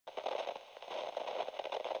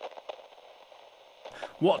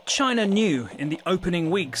What China knew in the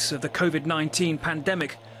opening weeks of the COVID-19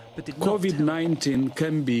 pandemic, but did not. COVID-19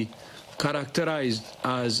 can be characterized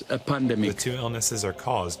as a pandemic. The two illnesses are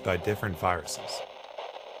caused by different viruses.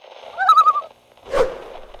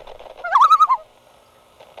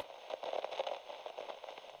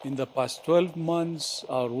 In the past 12 months,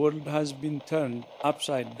 our world has been turned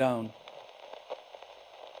upside down.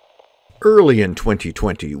 Early in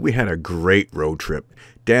 2020, we had a great road trip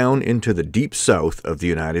down into the deep south of the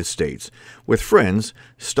United States with friends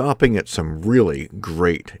stopping at some really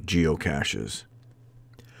great geocaches.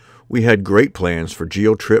 We had great plans for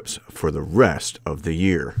geo trips for the rest of the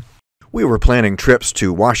year. We were planning trips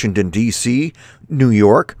to Washington, D.C., New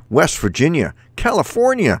York, West Virginia,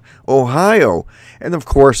 California, Ohio, and of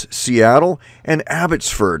course Seattle and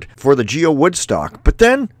Abbotsford for the Geo Woodstock. But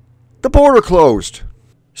then the border closed.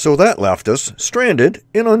 So that left us stranded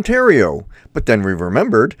in Ontario. But then we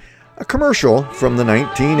remembered a commercial from the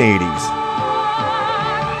 1980s.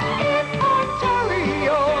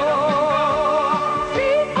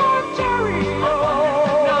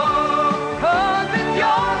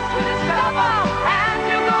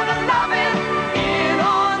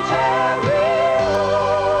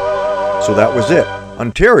 So that was it.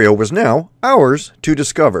 Ontario was now ours to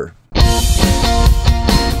discover.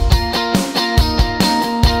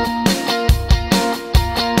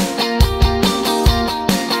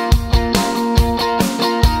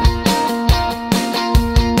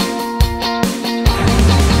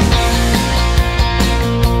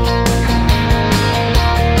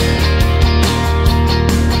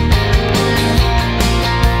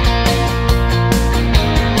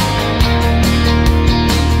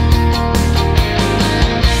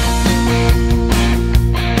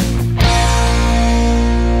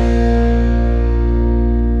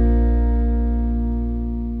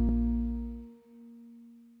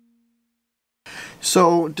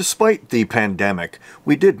 So, despite the pandemic,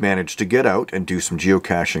 we did manage to get out and do some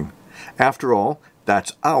geocaching. After all,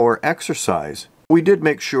 that's our exercise. We did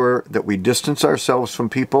make sure that we distance ourselves from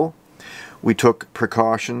people. We took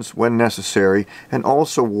precautions when necessary and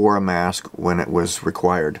also wore a mask when it was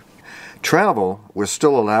required. Travel was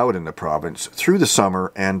still allowed in the province through the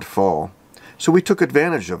summer and fall, so we took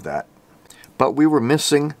advantage of that. But we were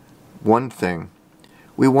missing one thing.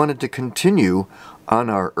 We wanted to continue on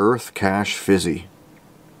our Earth Cache Fizzy.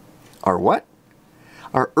 Our what?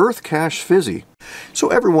 Our Earth Cache Fizzy. So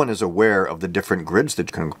everyone is aware of the different grids that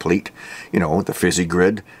you can complete. You know, the Fizzy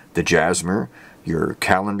grid, the Jasmer, your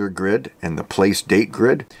calendar grid, and the place date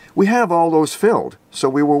grid. We have all those filled, so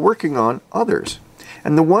we were working on others.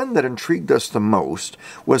 And the one that intrigued us the most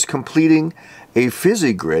was completing a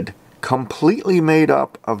Fizzy grid completely made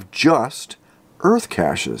up of just Earth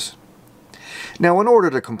caches. Now, in order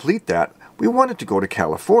to complete that, we wanted to go to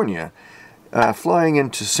California, flying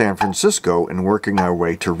into San Francisco and working our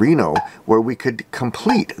way to Reno, where we could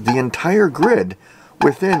complete the entire grid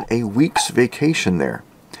within a week's vacation there.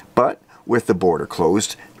 But with the border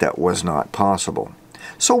closed, that was not possible.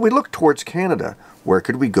 So we looked towards Canada. Where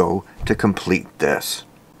could we go to complete this?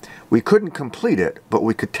 We couldn't complete it, but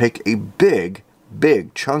we could take a big,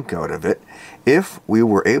 big chunk out of it if we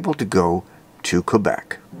were able to go to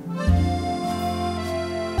Quebec.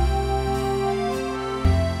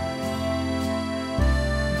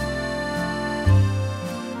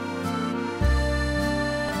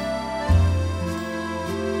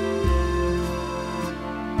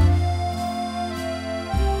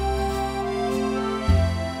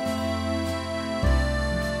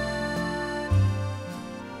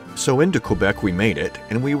 So into Quebec we made it,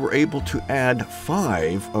 and we were able to add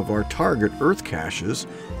 5 of our target Earth caches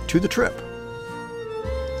to the trip.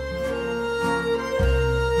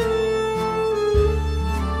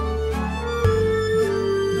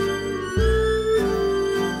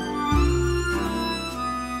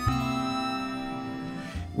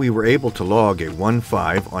 We were able to log a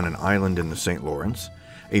 1.5 on an island in the St. Lawrence,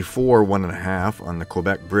 a 4 1.5 on the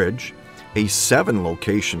Quebec Bridge, a 7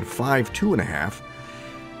 location 5 2.5,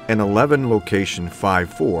 an 11 location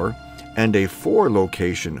 5.4, and a 4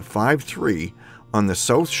 location 5.3 on the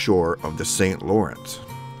south shore of the St. Lawrence.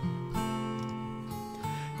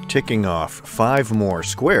 Ticking off 5 more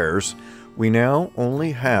squares, we now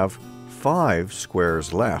only have 5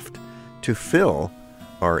 squares left to fill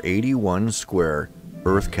our 81 square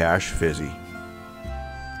Earth Cache Fizzy.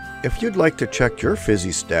 If you'd like to check your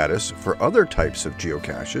Fizzy status for other types of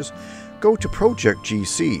geocaches, go to Project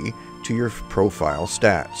GC to your profile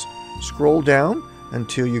stats. Scroll down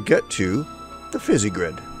until you get to the Fizzy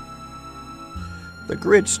grid. The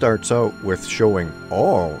grid starts out with showing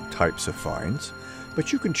all types of finds,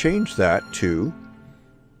 but you can change that to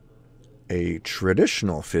a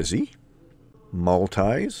traditional Fizzy,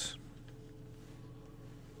 multis,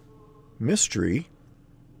 mystery,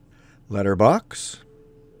 letterbox,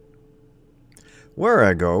 where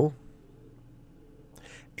I go,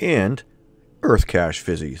 and Earth Cache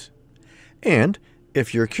Fizzies. And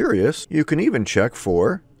if you're curious, you can even check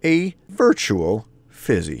for a virtual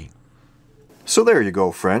Fizzy. So there you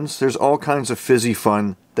go, friends. There's all kinds of Fizzy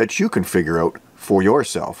fun that you can figure out for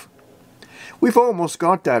yourself. We've almost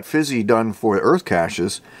got that Fizzy done for Earth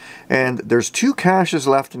Caches, and there's 2 caches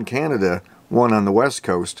left in Canada, one on the west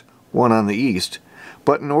coast, one on the east.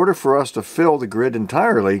 But in order for us to fill the grid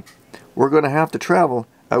entirely, we're going to have to travel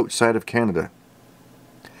outside of Canada.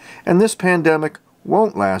 And this pandemic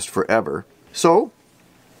won't last forever, so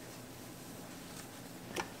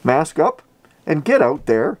mask up and get out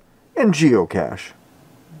there and geocache.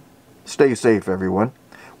 Stay safe, everyone.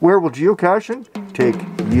 Where will geocaching take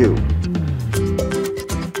you?